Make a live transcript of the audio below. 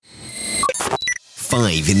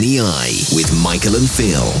Five in the Eye with Michael and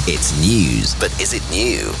Phil. It's news, but is it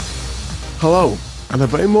new? Hello, and a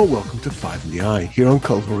very more welcome to Five in the Eye here on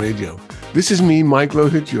Colourful Radio. This is me, Michael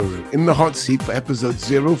O'Hijuru, in the hot seat for episode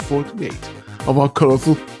 048 of our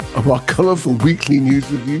colourful weekly news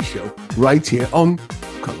review show right here on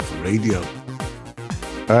Colourful Radio.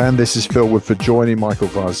 And this is Phil Woodford joining Michael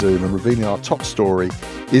via Zoom and revealing our top story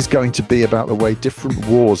is going to be about the way different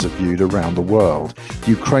wars are viewed around the world.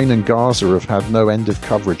 Ukraine and Gaza have had no end of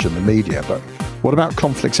coverage in the media, but what about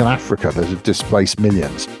conflicts in Africa that have displaced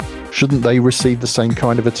millions? Shouldn't they receive the same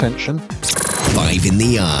kind of attention? Five in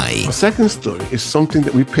the Eye. Our second story is something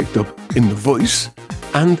that we picked up in The Voice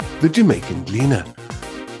and The Jamaican Gleaner.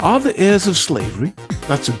 Are the heirs of slavery,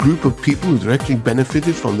 that's a group of people who directly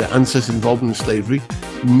benefited from their ancestors' involvement in slavery,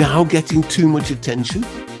 now getting too much attention?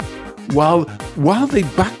 While they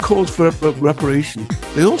backcalled for reparation,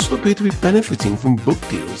 they also appear to be benefiting from book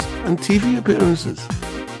deals and TV appearances.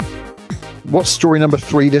 What's story number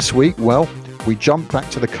 3 this week? Well, we jump back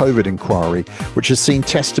to the COVID inquiry, which has seen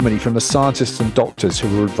testimony from the scientists and doctors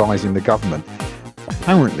who were advising the government.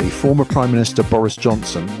 Apparently, former Prime Minister Boris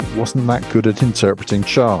Johnson wasn't that good at interpreting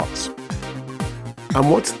charts.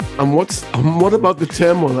 And what about the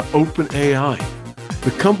turmoil at OpenAI,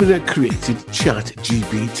 the company that created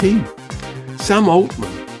ChatGPT? Sam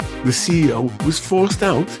Altman, the CEO, was forced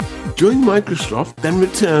out, joined Microsoft, then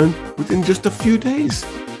returned within just a few days.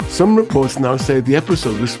 Some reports now say the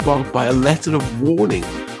episode was sparked by a letter of warning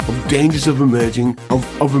of dangers of emerging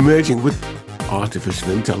with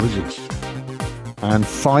artificial intelligence. And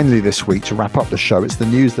finally this week, to wrap up the show, it's the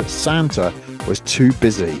news that Santa was too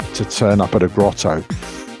busy to turn up at a grotto,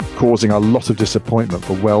 causing a lot of disappointment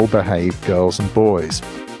for well-behaved girls and boys.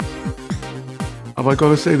 Have I got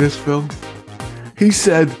to say this, Phil? He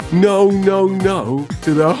said no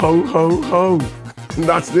to the ho, ho, ho. And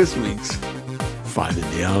that's this week's Five in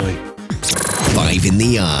the Eye. Five in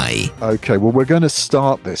the Eye. Okay, well, we're going to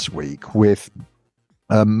start this week with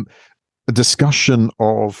a discussion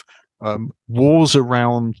of wars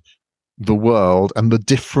around the world and the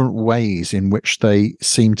different ways in which they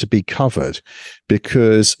seem to be covered.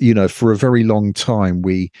 Because, for a very long time,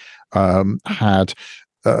 we had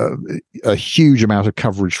a huge amount of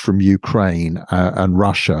coverage from Ukraine and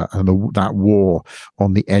Russia and that war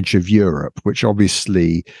on the edge of Europe, which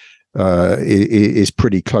obviously is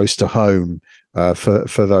pretty close to home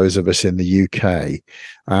for those of us in the UK.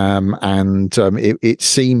 It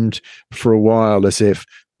seemed for a while as if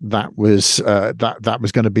that was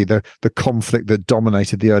going to be the conflict that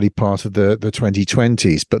dominated the early part of the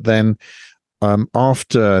 2020s. But then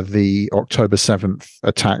after the October 7th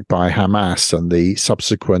attack by Hamas and the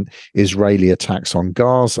subsequent Israeli attacks on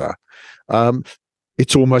Gaza,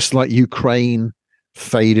 it's almost like Ukraine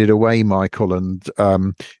faded away, Michael, and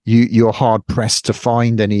you're hard pressed to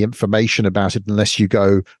find any information about it unless you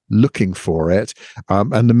go looking for it.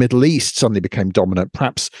 And the Middle East suddenly became dominant,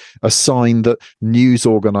 perhaps a sign that news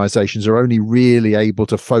organizations are only really able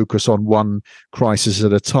to focus on one crisis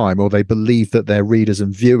at a time, or they believe that their readers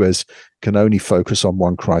and viewers can only focus on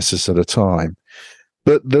one crisis at a time.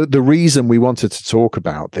 But the reason we wanted to talk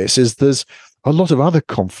about this is there's a lot of other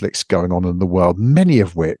conflicts going on in the world, many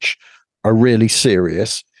of which are really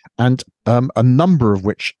serious, and a number of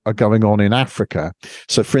which are going on in Africa.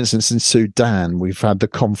 So, for instance, in Sudan, we've had the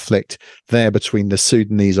conflict there between the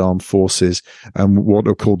Sudanese armed forces and what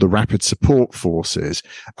are called the Rapid Support Forces.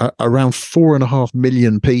 Around 4.5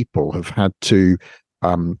 million people have had to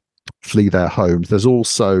flee their homes. There's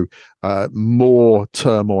also more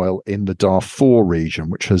turmoil in the Darfur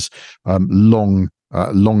region, which has long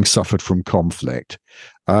suffered from conflict.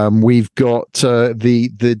 We've got the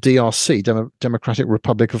DRC, Democratic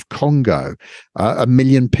Republic of Congo, 1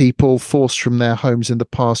 million people forced from their homes in the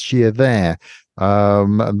past year there.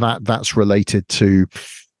 And that's related to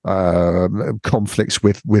conflicts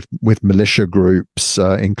with militia groups,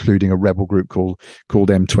 including a rebel group called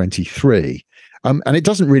M23. And it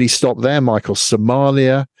doesn't really stop there, Michael.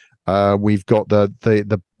 Somalia. We've got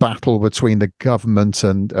the battle between the government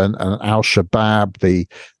and Al-Shabaab, the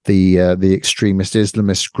extremist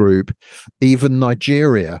Islamist group. Even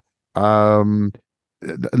Nigeria, about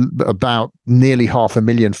nearly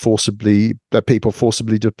 500,000 people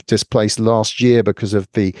forcibly displaced last year because of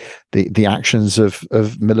the actions of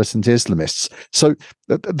militant Islamists. So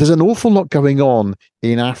there's an awful lot going on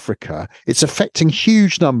in Africa. It's affecting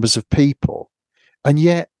huge numbers of people, and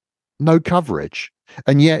yet no coverage.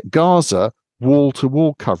 And yet Gaza,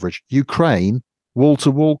 wall-to-wall coverage. Ukraine,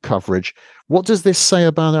 wall-to-wall coverage. What does this say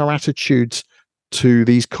about our attitudes to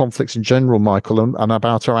these conflicts in general, Michael, and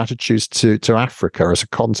about our attitudes to Africa as a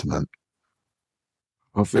continent?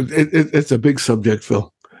 It's a big subject,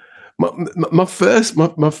 Phil. My first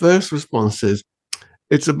response is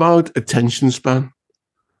it's about attention span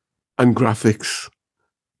and graphics,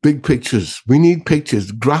 big pictures. We need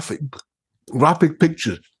pictures, graphic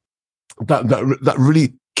pictures that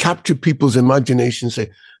really capture people's imagination. Say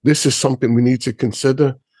this is something we need to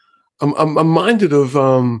consider. I'm minded of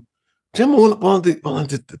one of the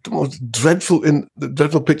most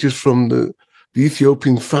dreadful pictures from the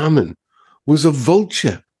Ethiopian famine was a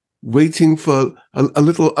vulture waiting for a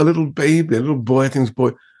little baby, a little boy. I think this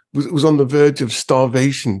boy was on the verge of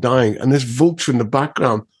starvation, dying, and this vulture in the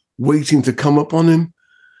background waiting to come up on him.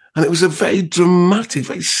 And it was a very dramatic,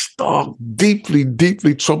 very stark, deeply,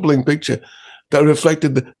 deeply troubling picture that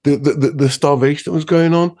reflected the starvation that was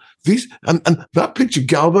going on. And that picture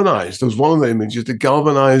galvanized. There was one of the images that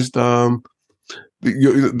galvanized Britain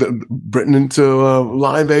into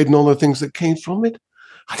Live Aid and all the things that came from it.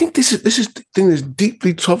 I think this is the thing that's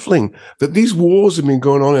deeply troubling, that these wars have been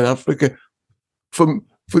going on in Africa for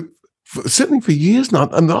certainly for years now,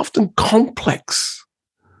 and they're often complex.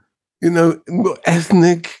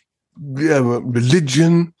 Ethnic,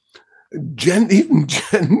 religion, even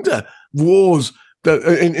gender wars that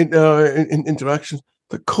in interactions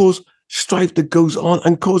that cause strife that goes on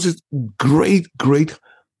and causes great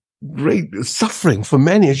suffering for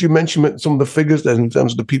many. As you mentioned, some of the figures there in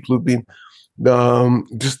terms of the people who've been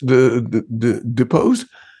just the deposed.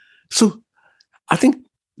 So I think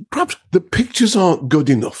perhaps the pictures aren't good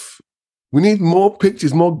enough. We need more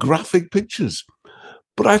pictures, more graphic pictures.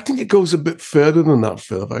 But I think it goes a bit further than that,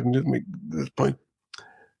 Phil, if I can just make this point.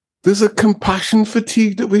 There's a compassion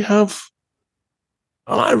fatigue that we have.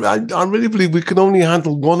 And I really believe we can only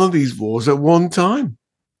handle one of these wars at one time.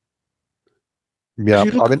 Yeah,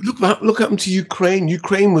 look what happened to Ukraine.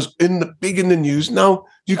 Ukraine was big in the news. Now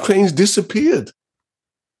Ukraine's disappeared.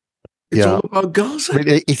 It's all about Gaza. I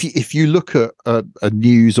mean, if you look at a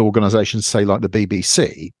news organisation, say like the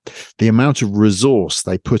BBC, the amount of resource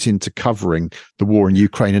they put into covering the war in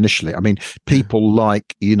Ukraine initially. I mean, people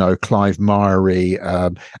like Clive Myrie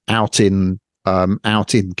out in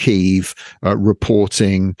Kyiv,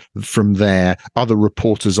 reporting from there. Other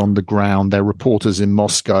reporters on the ground. They're reporters in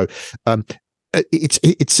Moscow.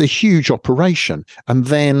 It's a huge operation, and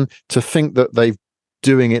then to think that they're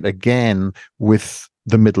doing it again with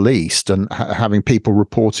the Middle East and having people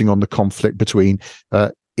reporting on the conflict between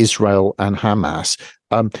Israel and Hamas,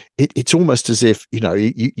 it's almost as if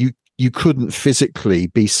you couldn't physically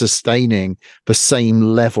be sustaining the same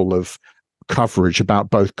level of coverage about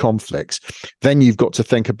both conflicts. Then you've got to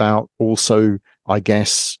think about also, I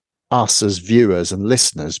guess, us as viewers and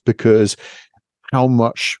listeners, because how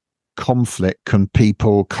much conflict can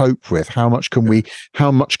people cope with? How much can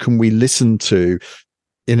we listen to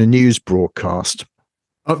in a news broadcast?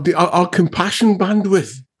 Our compassion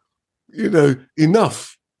bandwidth,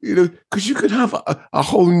 enough, because you could have a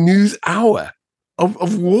whole news hour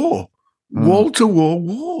of war, wall-to-wall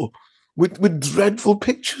war, with dreadful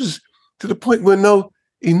pictures to the point where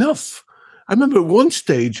enough. I remember at one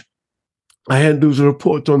stage, there was a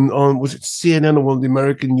report on was it CNN or one of the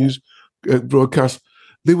American news broadcasts.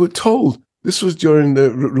 They were told, this was during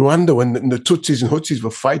the Rwanda when the Tutsis and Hutsis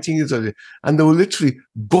were fighting each other, and there were literally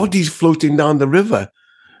bodies floating down the river.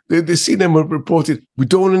 The CNN were reported, we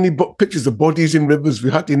don't want any pictures of bodies in rivers.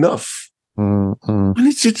 We had enough. Mm-hmm. And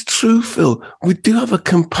it's true, Phil. We do have a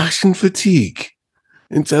compassion fatigue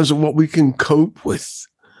in terms of what we can cope with.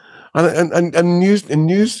 And news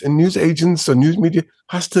agents or news media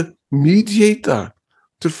has to mediate that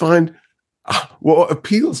to find what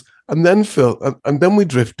appeals. And then, Phil, and then we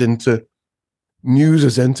drift into news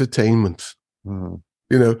as entertainment.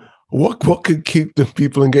 What could keep the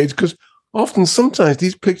people engaged? Because sometimes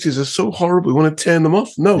these pictures are so horrible, we want to turn them off.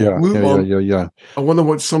 No, move on. Yeah. I want to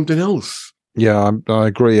watch something else. Yeah, I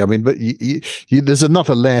agree. I mean, but there's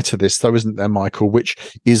another layer to this, though, isn't there, Michael, which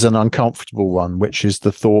is an uncomfortable one, which is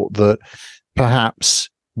the thought that perhaps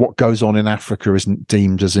what goes on in Africa isn't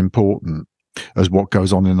deemed as important as what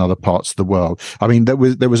goes on in other parts of the world. I mean, there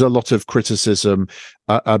was a lot of criticism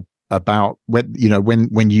about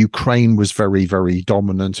when Ukraine was very, very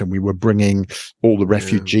dominant and we were bringing all the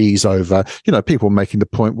refugees over, people making the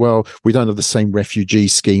point, well, we don't have the same refugee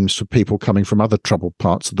schemes for people coming from other troubled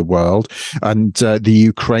parts of the world. And the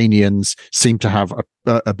Ukrainians seem to have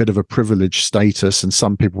a bit of a privileged status. And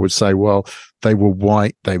some people would say, well, they were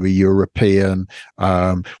white, they were European,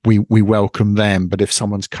 we welcome them. But if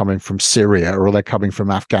someone's coming from Syria or they're coming from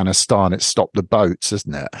Afghanistan, it's stop the boats,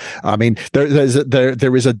 isn't it? I mean, there is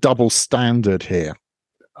a double standard here.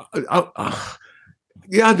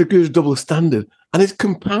 Yeah, there's a double standard. And it's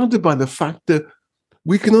compounded by the fact that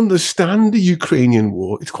we can understand the Ukrainian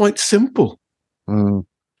war. It's quite simple. Mm.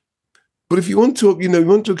 But if you want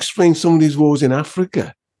to explain some of these wars in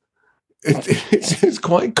Africa, it's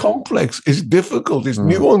quite complex. It's difficult. It's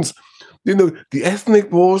nuanced. The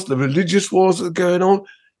ethnic wars, the religious wars that are going on,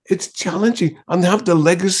 it's challenging. And they have the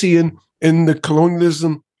legacy in the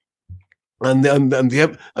colonialism and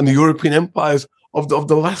the European empires of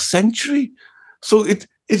the last century. So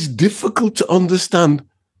it's difficult to understand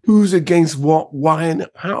who's against what, why, and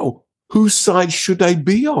how. Whose side should I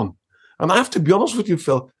be on? And I have to be honest with you,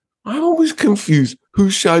 Phil, I'm always confused.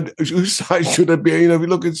 Whose side should I be? If you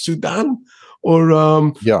look at Sudan, or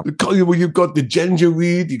you've got the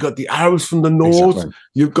Janjaweed, you've got the Arabs from the north, exactly.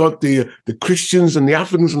 You've got the Christians and the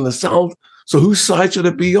Africans from the south. So whose side should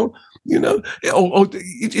I be on?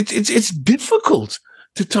 It's difficult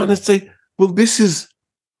to try to say, well, these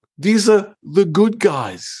are the good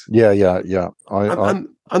guys. Yeah.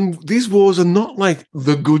 And these wars are not like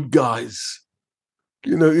the good guys.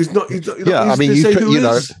 It's not.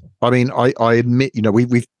 I admit,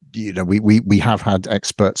 we have had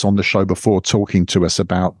experts on the show before talking to us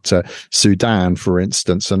about Sudan, for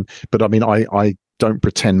instance, but I don't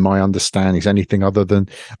pretend my understanding is anything other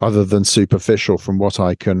than superficial from what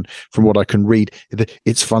I can read.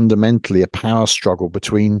 It's fundamentally a power struggle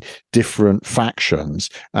between different factions,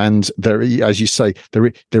 and there, as you say,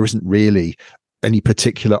 there isn't really any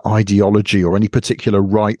particular ideology or any particular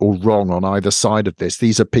right or wrong on either side of this.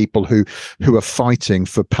 These are people who are fighting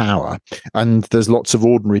for power, and there's lots of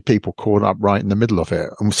ordinary people caught up right in the middle of it.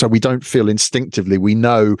 And so we don't feel instinctively we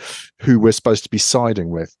know who we're supposed to be siding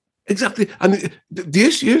with. Exactly. And the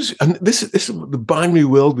issue is, and this is the binary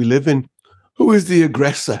world we live in, who is the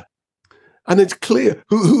aggressor? And it's clear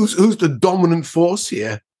who's the dominant force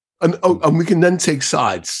here. And we can then take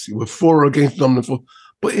sides. We're for or against the dominant force.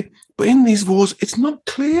 But in these wars, it's not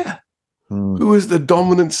clear who is the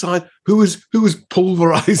dominant side, who is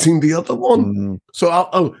pulverizing the other one.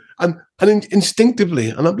 So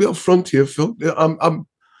instinctively, and I'll be upfront here, Phil.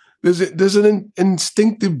 There's an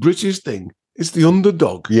instinctive British thing. It's the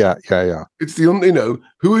underdog. Yeah. It's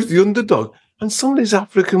who is the underdog, and some of these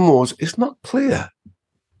African wars, it's not clear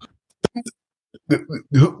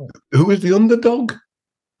who is the underdog.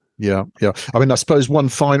 Yeah. I suppose one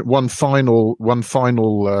final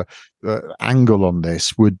angle on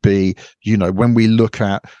this would be, when we look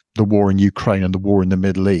at the war in Ukraine and the war in the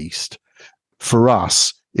Middle East, for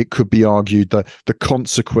us, it could be argued that the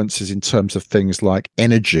consequences in terms of things like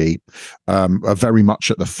energy are very much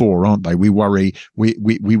at the fore, aren't they? We worried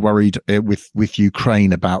with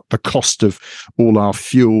Ukraine about the cost of all our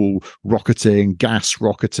fuel rocketing, gas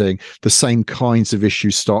rocketing. The same kinds of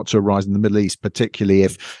issues start to arise in the Middle East, particularly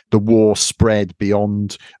if the war spread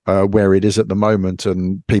beyond where it is at the moment,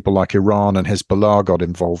 and people like Iran and Hezbollah got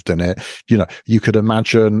involved in it. You could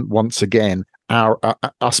imagine once again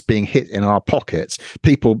us being hit in our pockets.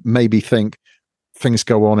 People maybe think things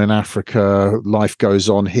go on in Africa, life goes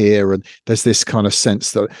on here, and there's this kind of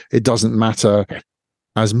sense that it doesn't matter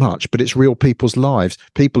as much, but it's real people's lives.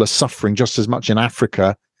 People are suffering just as much in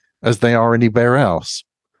Africa as they are anywhere else.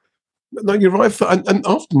 No, you're right. And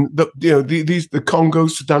often, the Congo,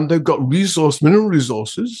 Sudan, they've got mineral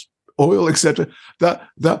resources, oil, etc. That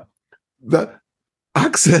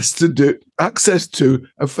access to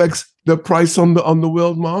affects the price on the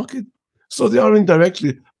world market. So they are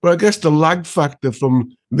indirectly, but I guess the lag factor from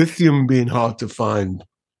lithium being hard to find,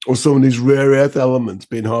 or some of these rare earth elements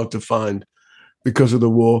being hard to find because of the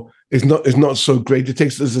war, is not so great. It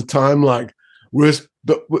takes us a time lag. Whereas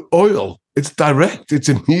with oil, it's direct, it's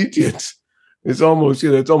immediate. It's almost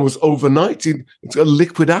overnight. It's a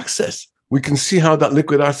liquid access. We can see how that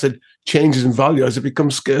liquid asset changes in value as it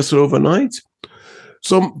becomes scarcer overnight.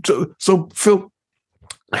 So Phil,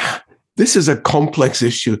 this is a complex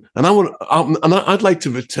issue, and I'd like to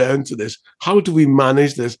return to this. How do we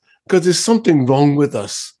manage this? Because there's something wrong with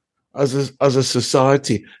us as a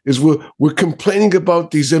society. Is we're complaining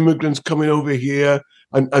about these immigrants coming over here,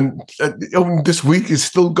 and this week is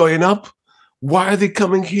still going up. Why are they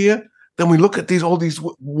coming here? Then we look at all these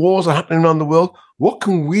wars are happening around the world. What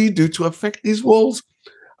can we do to affect these wars?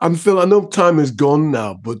 And Phil, I know time is gone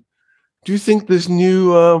now, but do you think this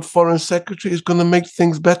new foreign secretary is going to make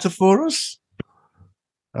things better for us?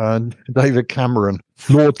 David Cameron,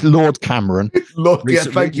 Lord Cameron.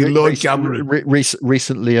 Thank you, Lord Cameron.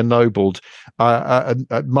 Recently ennobled.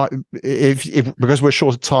 Because we're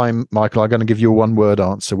short of time, Michael, I'm going to give you a one-word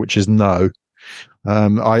answer, which is no.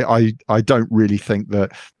 I don't really think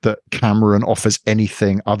that Cameron offers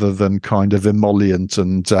anything other than kind of emollient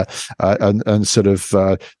and sort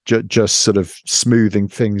of just sort of smoothing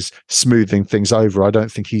things over. I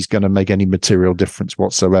don't think he's going to make any material difference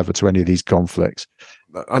whatsoever to any of these conflicts.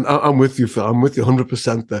 And I'm with you, Phil. I'm with you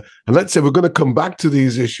 100% there. And let's say we're going to come back to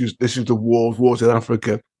these issues of wars in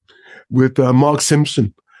Africa, with Mark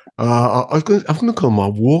Simpson. I'm going to call him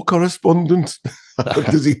our war correspondent.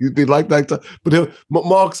 Does he like that?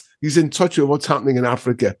 But he's in touch with what's happening in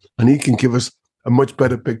Africa, and he can give us a much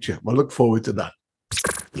better picture. I look forward to that.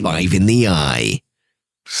 Live in the Eye.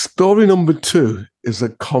 Story number 2 is a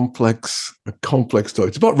complex story.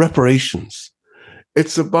 It's about reparations.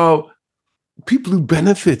 It's about people who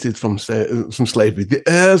benefited from slavery, the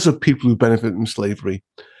heirs of people who benefited from slavery,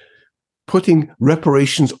 putting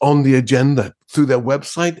reparations on the agenda through their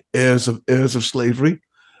website, heirs of slavery,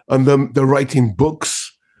 and they're writing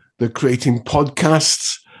books, they're creating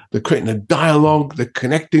podcasts, they're creating a dialogue, they're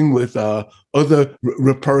connecting with other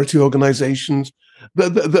reparatory organizations.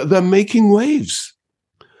 They're making waves.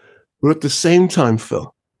 But at the same time,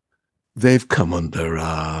 Phil, they've come under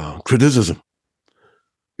criticism.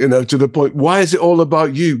 To the point, why is it all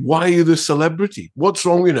about you? Why are you the celebrity? What's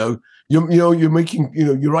wrong? You're making,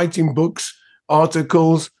 you're writing books,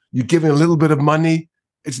 articles, you're giving a little bit of money.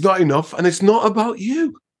 It's not enough, and it's not about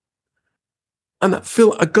you. And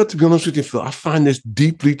Phil, I got to be honest with you, Phil, I find this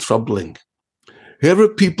deeply troubling. Here are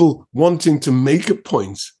people wanting to make a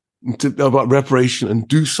point about reparation and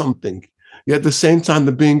do something, yet at the same time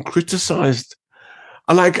they're being criticized.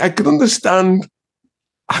 And I can understand,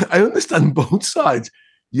 I understand both sides.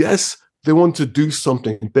 Yes, they want to do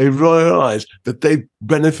something. They realize that they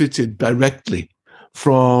benefited directly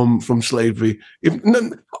from slavery,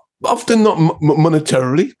 often not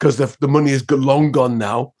monetarily, because the money is long gone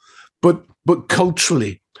now, but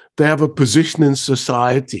culturally, they have a position in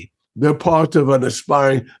society. They're part of an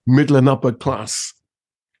aspiring middle and upper class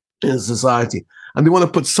in society, and they want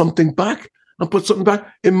to put something back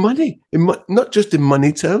in money, not just in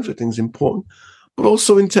money terms, which I think is important, but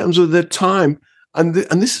also in terms of their time. And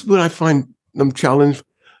this is where I find them challenged.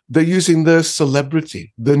 They're using their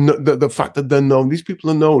celebrity, the fact that they're known. These people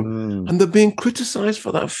are known, and they're being criticized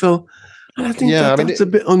for that, Phil. And I think that's a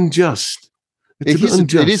bit unjust. It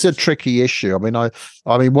is a tricky issue.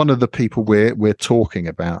 I mean, one of the people we're talking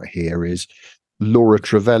about here is Laura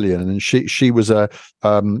Trevelyan, and she was a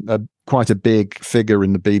quite a big figure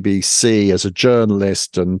in the BBC as a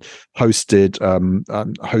journalist and hosted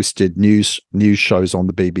news shows on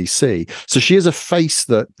the BBC. So she is a face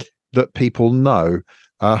that people know.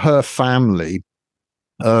 Her family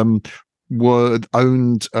owned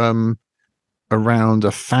around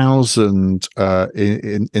 1,000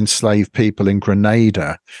 enslaved people in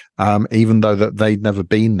Grenada, even though that they'd never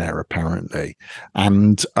been there apparently,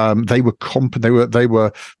 and they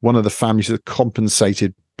were one of the families that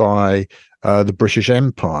compensated by the British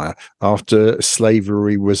Empire after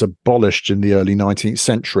slavery was abolished in the early 19th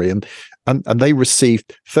century, and they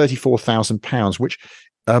received £34,000, which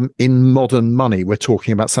in modern money we're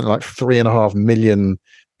talking about something like £3.5 million,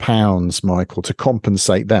 Michael, to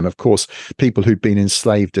compensate them. Of course, people who'd been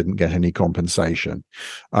enslaved didn't get any compensation.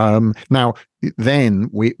 Now, then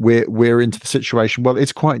we're into the situation. Well,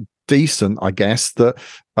 it's quite decent, I guess, that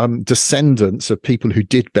descendants of people who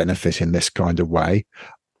did benefit in this kind of way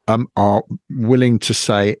are willing to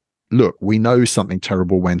say, look, we know something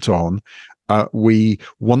terrible went on. We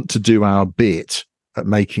want to do our bit at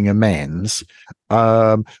making amends.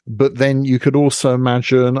 But then you could also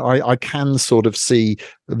imagine, I can sort of see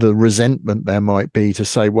the resentment there might be to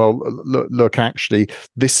say, well, look, actually,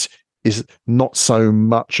 this is not so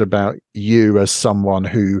much about you as someone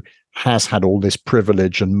who has had all this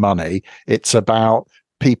privilege and money. It's about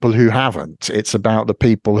people who haven't. It's about the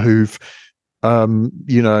people who've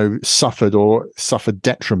suffered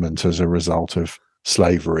detriment as a result of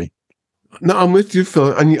slavery. No, I'm with you,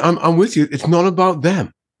 Phil, and I'm with you. It's not about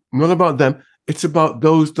them. Not about them. It's about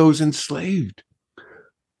those enslaved.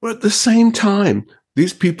 But at the same time,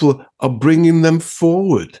 these people are bringing them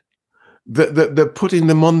forward. They're putting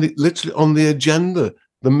them literally on the agenda.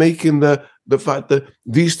 They're making the fact that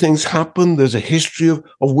these things happen. There's a history of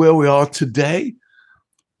where we are today.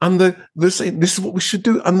 And they're saying this is what we should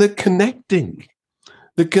do. And they're connecting.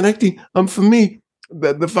 And for me,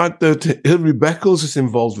 the fact that Hilary Beckles is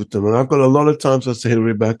involved with them, and I've got a lot of times to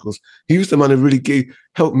Hilary Beckles. He was the man who really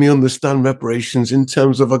helped me understand reparations in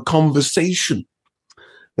terms of a conversation.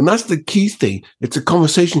 And that's the key thing. It's a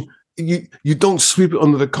conversation. You don't sweep it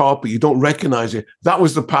under the carpet. You don't recognize it. That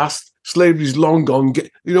was the past. Slavery's long gone.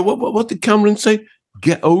 What did Cameron say?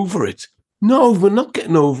 Get over it. No, we're not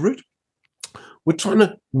getting over it. We're trying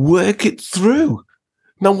to work it through.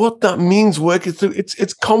 Now, what that means, work it through,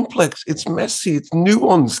 it's complex, it's messy, it's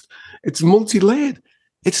nuanced, it's multi-layered.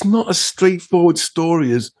 It's not a straightforward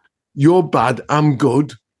story as you're bad, I'm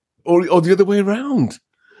good, or the other way around.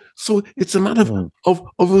 So it's a matter of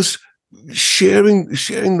us sharing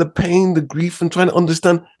the pain, the grief, and trying to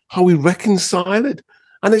understand how we reconcile it.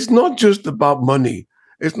 And it's not just about money.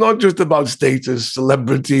 It's not just about status,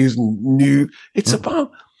 celebrities, and news. It's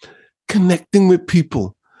about connecting with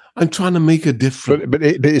people and trying to make a difference. But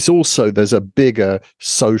it's also, there's a bigger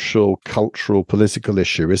social, cultural, political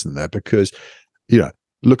issue, isn't there? Because,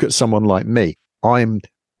 look at someone like me. I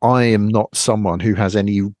am not someone who has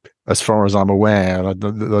any, as far as I'm aware,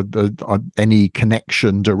 any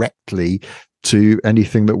connection directly to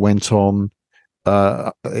anything that went on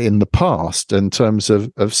in the past in terms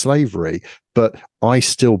of slavery. But I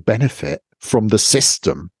still benefit from the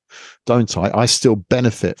system, don't I? I still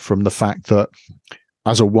benefit from the fact that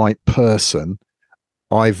as a white person,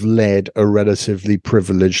 I've led a relatively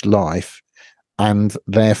privileged life, and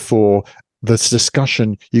therefore this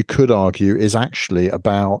discussion, you could argue, is actually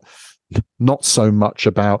about not so much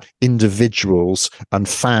about individuals and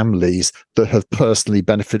families that have personally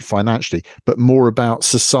benefited financially, but more about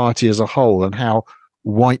society as a whole and how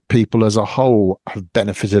white people as a whole have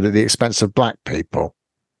benefited at the expense of black people.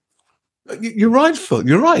 You're right, Phil.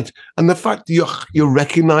 You're right. And the fact that you're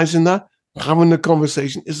recognizing that, having the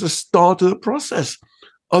conversation, is the start of the process.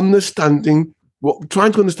 Trying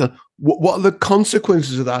to understand what are the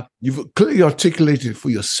consequences of that. You've clearly articulated for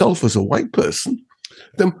yourself as a white person.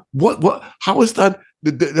 Then how is that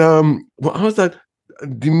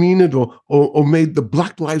demeaned or made the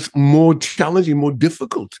Black lives more challenging, more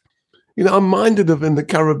difficult? I'm minded of in the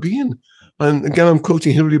Caribbean, and again I'm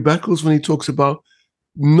quoting Hilary Beckles when he talks about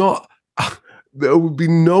there would be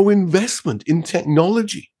no investment in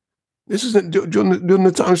technology. This isn't during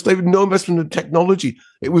the time of slavery, no investment in technology.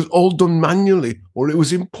 It was all done manually, or it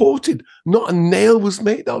was imported. Not a nail was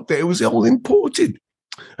made out there. It was all imported.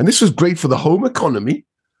 And this was great for the home economy.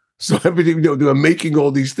 So everything, they were making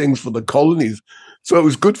all these things for the colonies. So it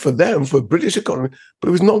was good for them, for the British economy, but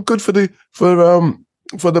it was not good for the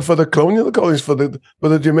colonial colonies, for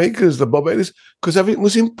the Jamaicans, the Barbados, because everything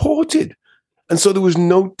was imported. And so there was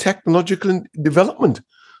no technological development.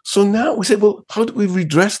 So now we say, well, how do we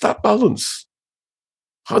redress that balance?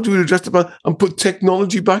 How do we redress the balance and put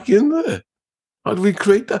technology back in there? How do we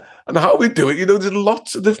create that? And how we do it? There's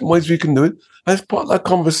lots of different ways we can do it. And it's part of that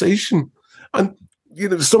conversation. And,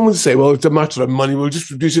 someone say, well, it's a matter of money. We'll just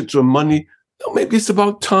reduce it to money. No, maybe it's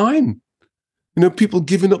about time. People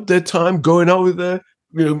giving up their time, going out there,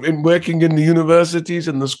 and working in the universities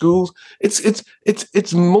and the schools.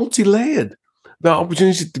 It's multi-layered. The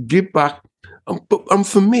opportunity to give back. And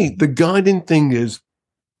for me, the guiding thing is,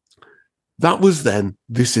 that was then,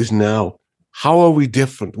 this is now. How are we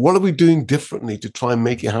different? What are we doing differently to try and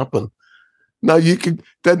make it happen? Now you can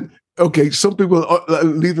then, some people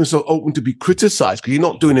leave themselves open to be criticized because you're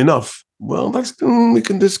not doing enough. Well, we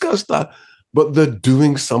can discuss that, but they're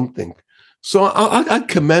doing something. So I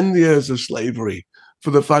commend the heirs of slavery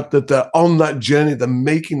for the fact that they're on that journey, they're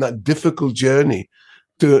making that difficult journey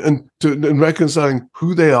to reconciling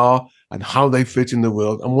who they are and how they fit in the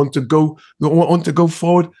world, and want to go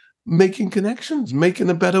forward, making connections, making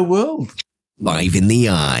a better world. Live in the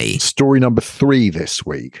Eye. Story number 3 this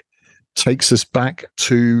week takes us back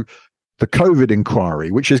to the COVID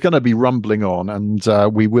inquiry, which is going to be rumbling on, and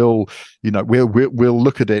we will, we'll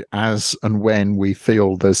look at it as and when we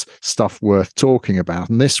feel there's stuff worth talking about.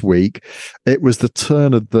 And this week, it was the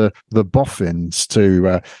turn of the boffins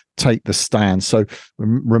to take the stand. So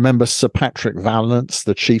remember Sir Patrick Vallance,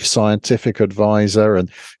 the chief scientific advisor,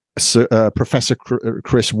 and Professor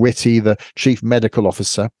Chris Whitty, the chief medical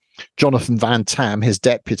officer. Jonathan Van Tam, his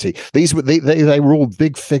deputy. These were they were all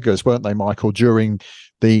big figures, weren't they, Michael, during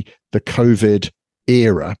the COVID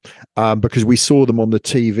era, because we saw them on the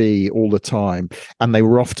TV all the time, and they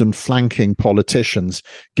were often flanking politicians,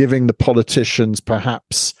 giving the politicians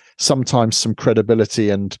perhaps sometimes some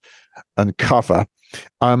credibility and cover.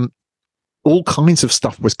 All kinds of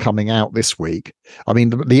stuff was coming out this week. I mean,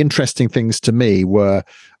 the interesting things to me were,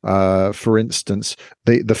 for instance,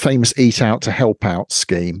 the famous Eat Out to Help Out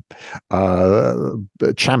scheme,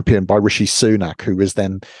 championed by Rishi Sunak, who was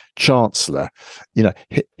then Chancellor.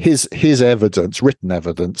 His evidence, written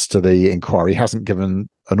evidence to the inquiry, hasn't given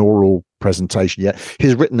an oral presentation yet.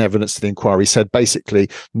 His written evidence to the inquiry said basically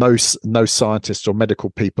no scientists or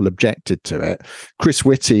medical people objected to it. Chris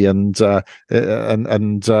Whitty and Van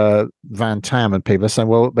Tam and people are saying,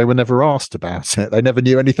 well, they were never asked about it. They never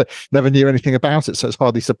knew anything about it, so it's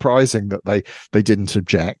hardly surprising that they didn't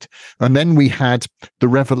object. And then we had the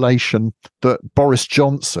revelation that Boris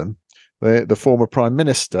Johnson, the former Prime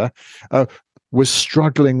Minister, was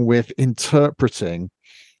struggling with interpreting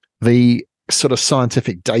the sort of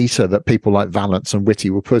scientific data that people like Vallance and Whitty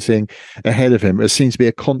were putting ahead of him. It seems to be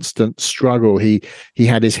a constant struggle. He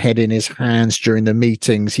had his head in his hands during the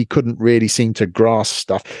meetings. He couldn't really seem to grasp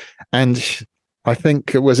stuff. And I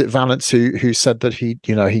think, was it Vallance who said that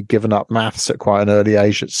he'd given up maths at quite an early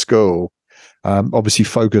age at school, obviously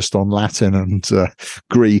focused on Latin and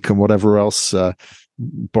Greek and whatever else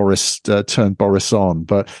Boris turned Boris on,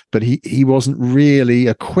 but he wasn't really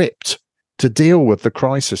equipped to deal with the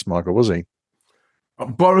crisis, Michael, was he?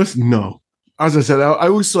 Boris, no. As I said, I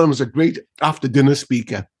always saw him as a great after-dinner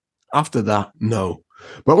speaker. After that, no.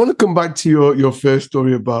 But I want to come back to your first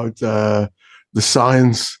story about the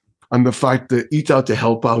science and the fact that Eat Out to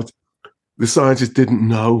Help Out, the scientists didn't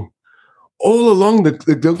know. All along,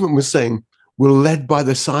 the government was saying, we're led by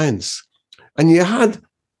the science. And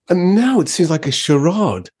now it seems like a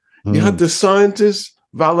charade. You had the scientists,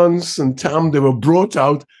 Vallance and Tam, they were brought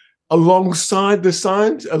out alongside the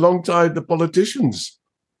science, alongside the politicians,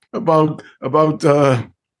 about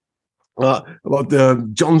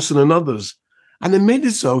Johnson and others, and they made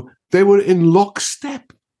it so they were in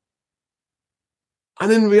lockstep.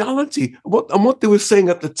 And in reality, what they were saying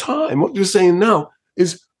at the time, what you're saying now,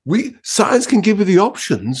 is science can give you the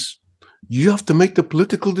options. You have to make the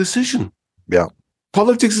political decision. Yeah,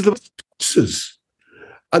 politics is the choices.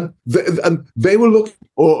 And they were looking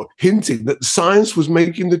or hinting that science was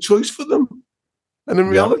making the choice for them. And in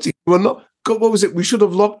reality, we're not. God, what was it? We should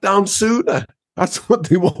have locked down sooner. That's what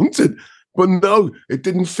they wanted. But no, it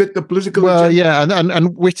didn't fit the political agenda. Yeah,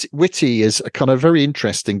 and Whitty is a kind of very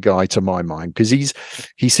interesting guy to my mind, because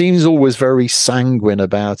he seems always very sanguine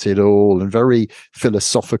about it all and very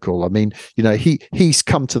philosophical. I mean, he's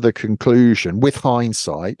come to the conclusion, with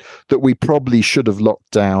hindsight, that we probably should have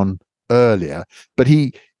locked down earlier, but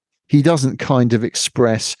he doesn't kind of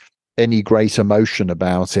express any great emotion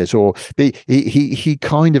about it, or he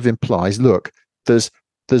kind of implies, look, there's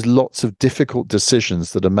lots of difficult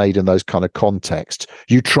decisions that are made in those kind of contexts.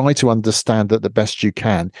 You try to understand that the best you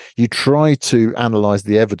can. You try to analyze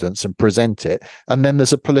the evidence and present it, and then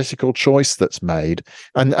there's a political choice that's made.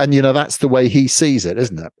 And that's the way he sees it,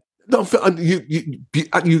 isn't it? No,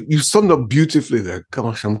 you summed up beautifully there.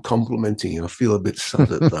 Gosh, I'm complimenting you. I feel a bit sad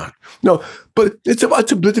at that. No, but it's about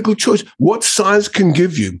a political choice. What science can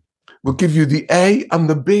give you will give you the A and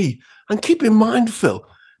the B. And keep in mind, Phil,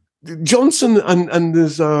 Johnson and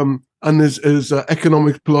his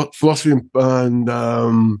economic philosophy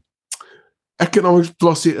and economics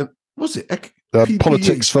philosophy. Was it?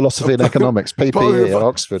 Politics, philosophy, and economics, PPE at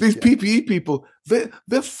Oxford. These PPE people,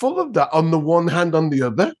 they're full of that on the one hand, on the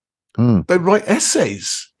other. They write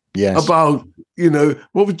essays about,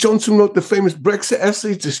 what was Johnson wrote the famous Brexit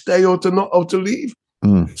essay, to stay or to not, or to leave.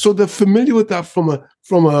 So they're familiar with that from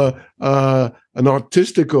an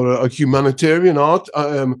artistic or a humanitarian art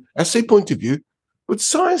essay point of view. But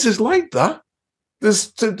science is like that.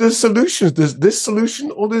 There's solutions. There's this solution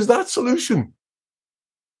or there's that solution.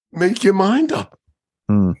 Make your mind up.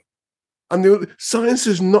 And the science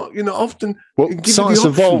is not, often. Well, science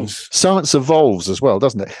evolves. Science evolves as well,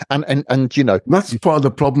 doesn't it? And that's part of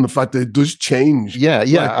the problem. The fact that it does change. Yeah.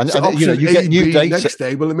 Like, and you get new data next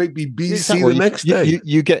day. Well, it may be B, C the next day.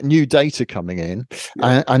 You get new data coming in,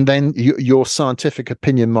 and then your scientific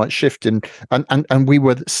opinion might shift. And we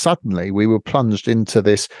were plunged into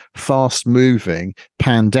this fast-moving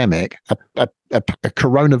pandemic, a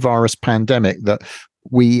coronavirus pandemic that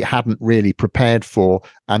we hadn't really prepared for,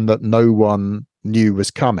 and that no one knew was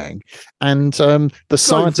coming. And the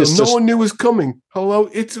scientists, no one knew was coming. Hello,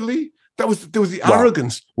 Italy. There was the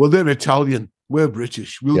arrogance. Well, they're Italian. We're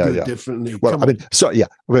British. We'll do it differently. Well,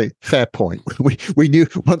 fair point. We knew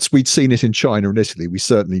once we'd seen it in China and Italy, we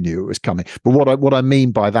certainly knew it was coming. But what I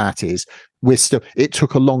mean by that is it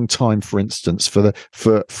took a long time, for instance, for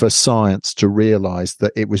science to realize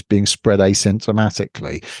that it was being spread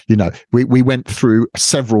asymptomatically. We went through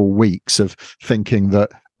several weeks of thinking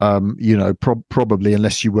that probably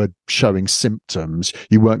unless you were showing symptoms,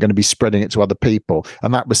 you weren't going to be spreading it to other people.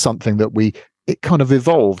 And that was something that it kind of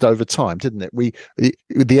evolved over time, didn't it?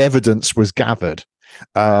 The evidence was gathered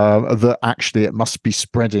that actually it must be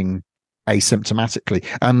spreading asymptomatically,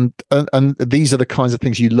 and these are the kinds of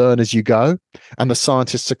things you learn as you go, and the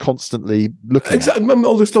scientists are constantly looking. Exactly. Remember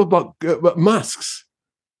all this stuff about masks,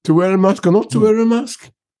 to wear a mask or not to wear a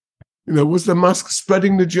mask. Was the mask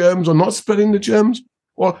spreading the germs or not spreading the germs?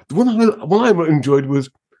 Well, the one I enjoyed was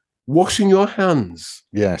washing your hands,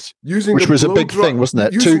 Yes. using Which was a big thing, wasn't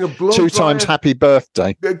it? using a blow Two dryer, times happy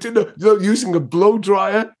birthday. Using a blow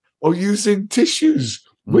dryer or using tissues.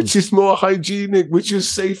 Which is more hygienic? Which is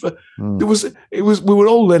safer? We were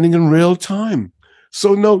all learning in real time.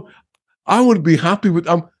 So no, I would be happy with.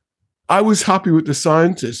 I was happy with the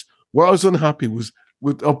scientists. What I was unhappy was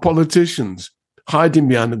with our politicians hiding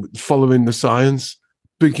behind following the science,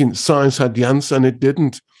 thinking science had the answer and it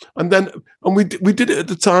didn't. And we did it at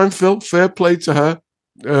the time. Phil, fair play to her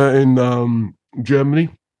in Germany.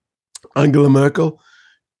 Angela Merkel,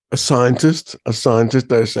 a scientist,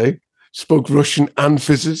 dare I say. Spoke Russian and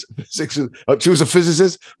physics. She was a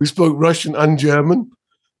physicist who spoke Russian and German.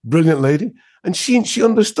 Brilliant lady. And she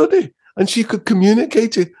understood it and she could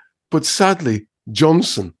communicate it. But sadly,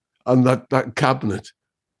 Johnson and that cabinet,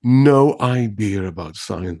 no idea about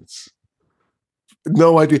science.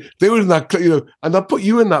 No idea. They were in that, and I put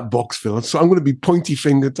you in that box, Phil. So I'm going to be pointy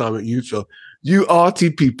finger time at you, Phil. You arty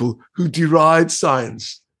people who deride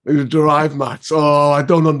science, who derive maths. Oh, I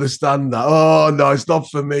don't understand that. Oh, no, it's not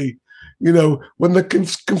for me. When they're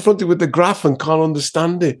confronted with the graph and can't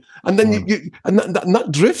understand it. And then that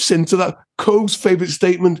drifts into that Coe's favorite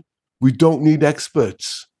statement, we don't need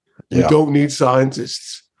experts. We don't need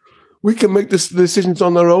scientists. We can make the decisions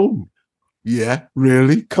on our own. Yeah,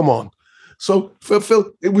 really? Come on. So,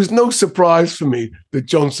 Phil, it was no surprise for me that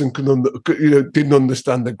Johnson didn't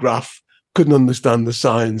understand the graph, couldn't understand the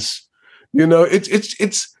science. We live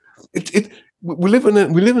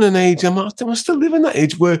in an age, I still live in that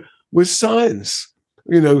age where with science,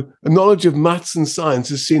 a knowledge of maths and science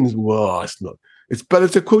is seen as, well, it's not. It's better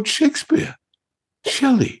to quote Shakespeare,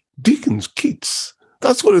 Shelley, Dickens, Keats.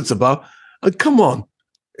 That's what it's about. And come on,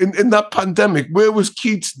 in that pandemic, where was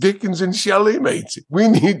Keats, Dickens, and Shelley, mate? We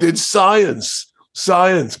needed science.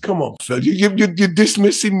 Science. Come on, Phil. You're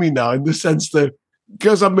dismissing me now in the sense that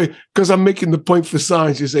because I'm making the point for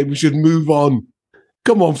science, you say we should move on.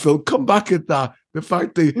 Come on, Phil. Come back at that. The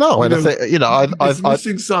fact that I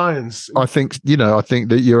missing science. I think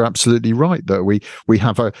that you're absolutely right. That we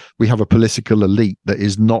have a political elite that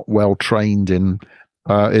is not well trained in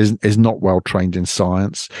is not well trained in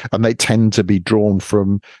science, and they tend to be drawn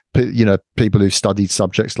from people who've studied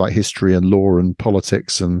subjects like history and law and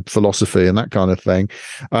politics and philosophy and that kind of thing.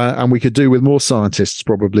 And we could do with more scientists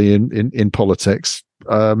probably in politics.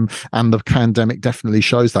 And the pandemic definitely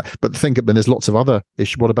shows that. But there's lots of other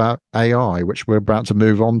issues. What about AI, which we're about to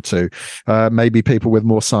move on to? Maybe people with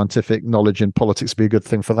more scientific knowledge in politics would be a good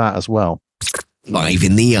thing for that as well. Live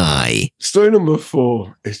in the Eye. Story number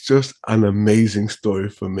 4 is just an amazing story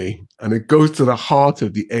for me. And it goes to the heart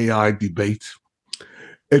of the AI debate.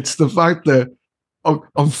 It's the fact that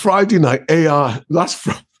on Friday night, last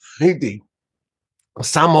Friday,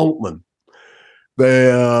 Sam Altman,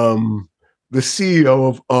 the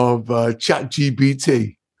CEO of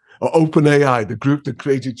ChatGPT, or OpenAI, the group that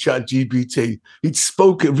created ChatGPT, he'd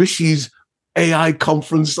spoke at Rishi's AI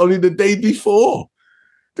conference only the day before.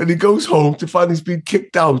 Then he goes home to find he's been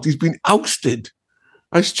kicked out. He's been ousted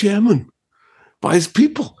as chairman by his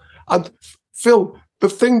people. And Phil, the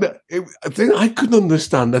thing I couldn't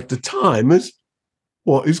understand at the time is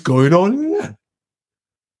what is going on here.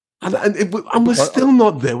 And we're still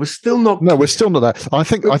not there. We're still not. No, we're still not there. I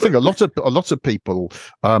think a lot of people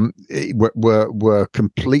were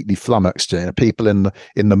completely flummoxed. People in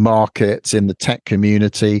the markets, in the tech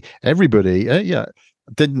community, everybody.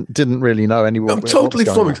 Didn't really know anyone. I'm totally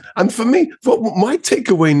flummoxed. And for me, my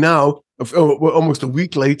takeaway now, almost a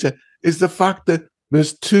week later, is the fact that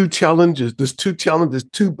there's two challenges. There's two challenges,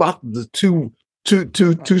 two battles. There's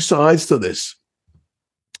two sides to this.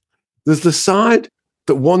 There's the side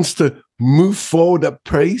that wants to move forward at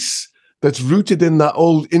pace, that's rooted in that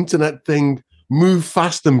old internet thing, move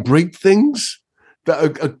fast and break things,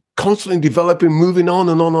 that are constantly developing, moving on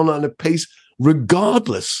and on at a pace,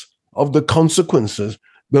 regardless of the consequences.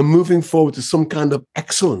 They're moving forward to some kind of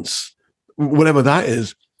excellence, whatever that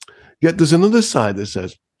is. Yet there's another side that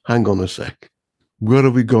says, hang on a sec, where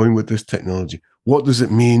are we going with this technology? What does it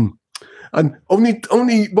mean? And only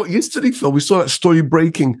yesterday, Phil, we saw that story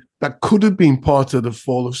breaking that could have been part of the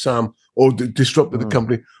fall of Sam or disrupted the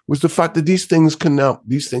company, was the fact that these things,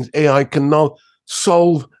 AI can now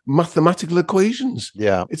solve mathematical equations.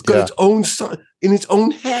 Yeah. It's got its own in its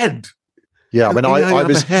own head. Yeah, when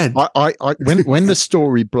the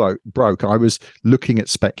story broke, I was looking at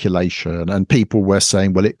speculation, and people were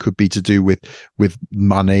saying, well, it could be to do with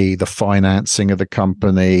money, the financing of the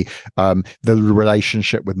company, the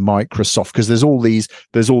relationship with Microsoft, because there's all these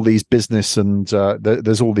business and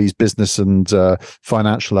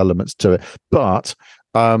financial elements to it. But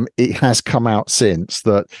it has come out since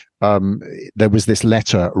that there was this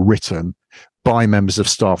letter written by members of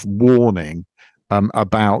staff warning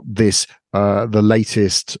about this, the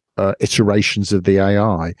latest iterations of the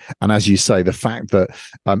AI. And as you say, the fact that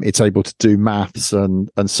it's able to do maths and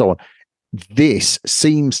so on. This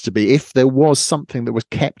seems to be, if there was something that was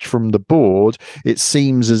kept from the board, it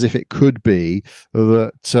seems as if it could be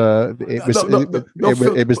that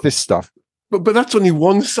it was this stuff. But that's only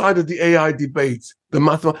one side of the AI debate.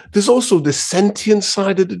 There's also the sentient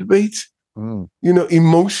side of the debate.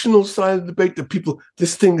 Emotional side of the debate.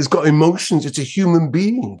 This thing has got emotions. It's a human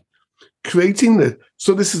being creating this.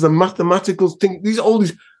 So this is a mathematical thing. All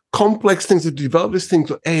these complex things that develop this thing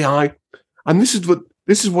for AI, and this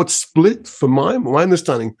is what split, from my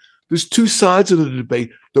understanding. There's two sides of the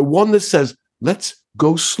debate. The one that says, let's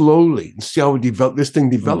go slowly and see how this thing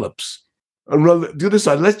develops. And rather, the other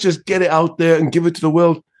side, let's just get it out there and give it to the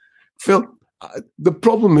world. Phil, the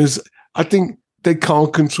problem is, I think they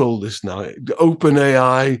can't control this now. The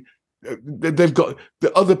OpenAI, they've got,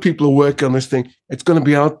 the other people are working on this thing. It's going to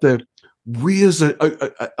be out there. We as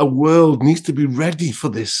a world needs to be ready for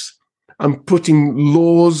this and putting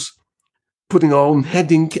laws, putting our own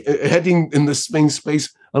heading in the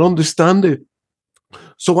space and understand it.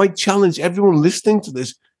 So I challenge everyone listening to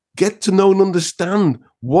this, get to know and understand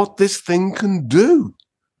what this thing can do.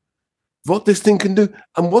 And what this thing can do.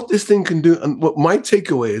 And what my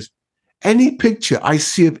takeaway is, any picture I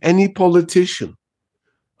see of any politician,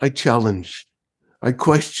 I challenge. I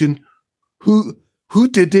question who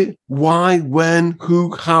did it, why, when,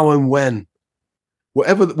 who, how, and when.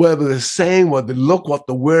 Whatever they're saying, what they look, what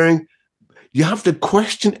they're wearing, you have to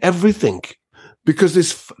question everything, because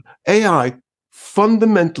this AI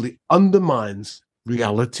fundamentally undermines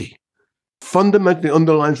reality. Fundamentally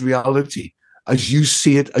underlines reality as you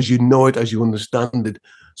see it, as you know it, as you understand it.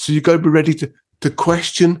 So you've got to be ready to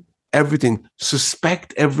question everything,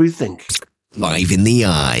 suspect everything. Live in the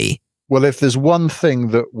Eye. Well, if there's one thing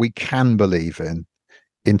that we can believe in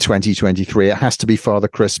 2023, it has to be Father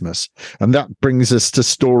Christmas. And that brings us to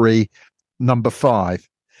story number 5.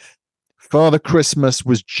 Father Christmas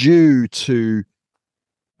was due to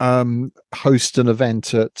host an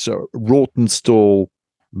event at Rawtenstall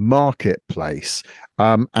Marketplace,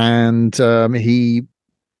 and he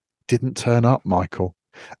didn't turn up, Michael.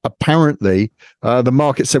 Apparently, the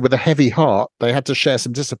market said with a heavy heart they had to share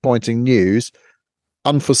some disappointing news.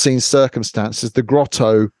 Unforeseen circumstances, the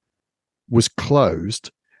grotto was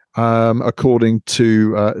closed, according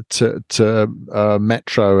to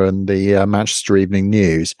Metro and the Manchester Evening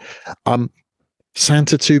News.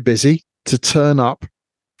 Santa too busy to turn up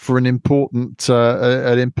for an important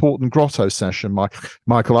grotto session.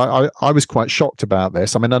 Michael, I was quite shocked about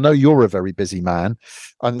this. I mean, I know you're a very busy man,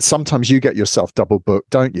 and sometimes you get yourself double booked,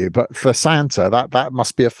 don't you? But for Santa, that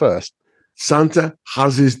must be a first. Santa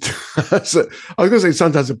has I was going to say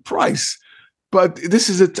Santa has a price, but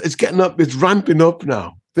it's getting up, it's ramping up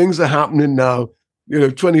now. Things are happening now.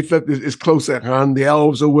 25th is close at hand. The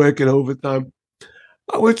elves are working overtime.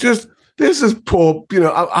 This is poor,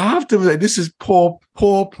 I have to say, this is poor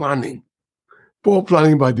planning. Poor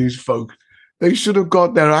planning by these folk. They should have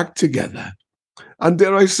got their act together. And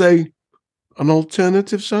dare I say, an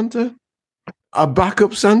alternative Santa? A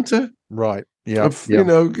backup Santa? Right. Yeah.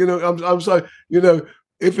 I'm sorry.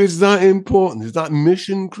 If it's that important, is that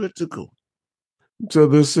mission critical to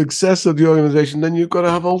the success of the organization, then you've got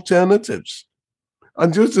to have alternatives.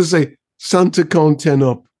 And just to say, Santa can't turn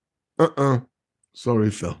up.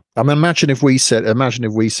 Sorry, Phil. I mean, imagine if we said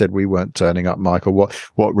we weren't turning up, Michael,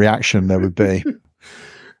 what reaction there would be.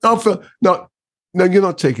 No, Phil, no, you're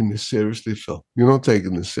not taking this seriously, Phil. You're not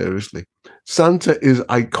taking this seriously. Santa is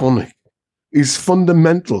iconic. He's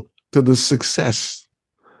fundamental to the success.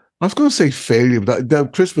 I was going to say failure,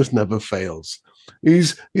 but Christmas never fails.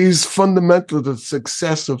 He's fundamental to the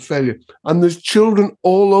success of failure. And there's children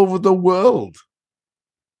all over the world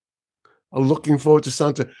are looking forward to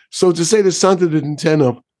Santa. So to say that Santa didn't turn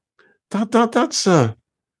up, that's a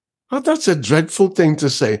dreadful thing to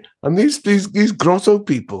say. And these grotto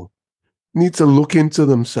people need to look into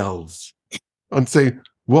themselves and say,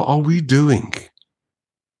 what are we doing?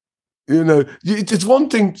 It's one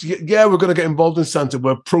thing. Yeah, we're going to get involved in Santa.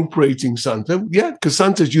 We're appropriating Santa. Yeah, because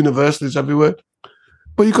Santa's universal, is everywhere.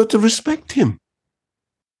 But you got to respect him.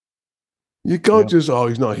 You can't just,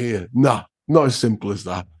 he's not here. Nah, not as simple as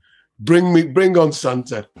that. Bring on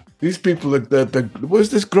Santa. These people where's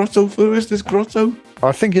this grotto? Where's this grotto?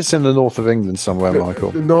 I think it's in the north of England somewhere, Michael.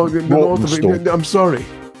 The north of England. I'm sorry.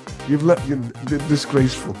 You've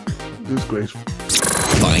disgraceful.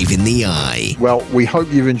 Live in the Eye. Well, we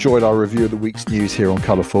hope you've enjoyed our review of the week's news here on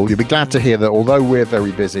Colourful. You'll be glad to hear that although we're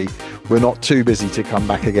very busy, we're not too busy to come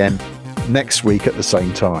back again next week at the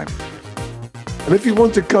same time. And if you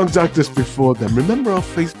want to contact us before then, remember our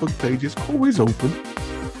Facebook page is always open.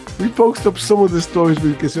 We post up some of the stories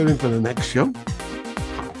we're considering for the next show.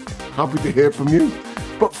 Happy to hear from you.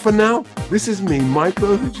 But for now, this is me,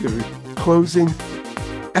 Michael Hajuri, closing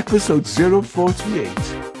episode 048.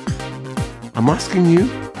 I'm asking you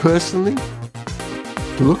personally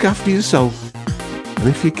to look after yourself, and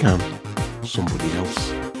if you can, somebody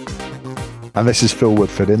else. And this is Phil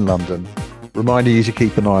Woodford in London, reminding you to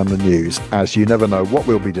keep an eye on the news, as you never know what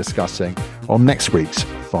we'll be discussing on next week's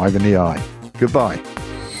 5 in the Eye. Goodbye.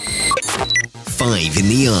 5 in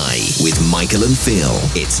the Eye with Michael and Phil.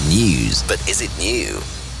 It's news, but is it new?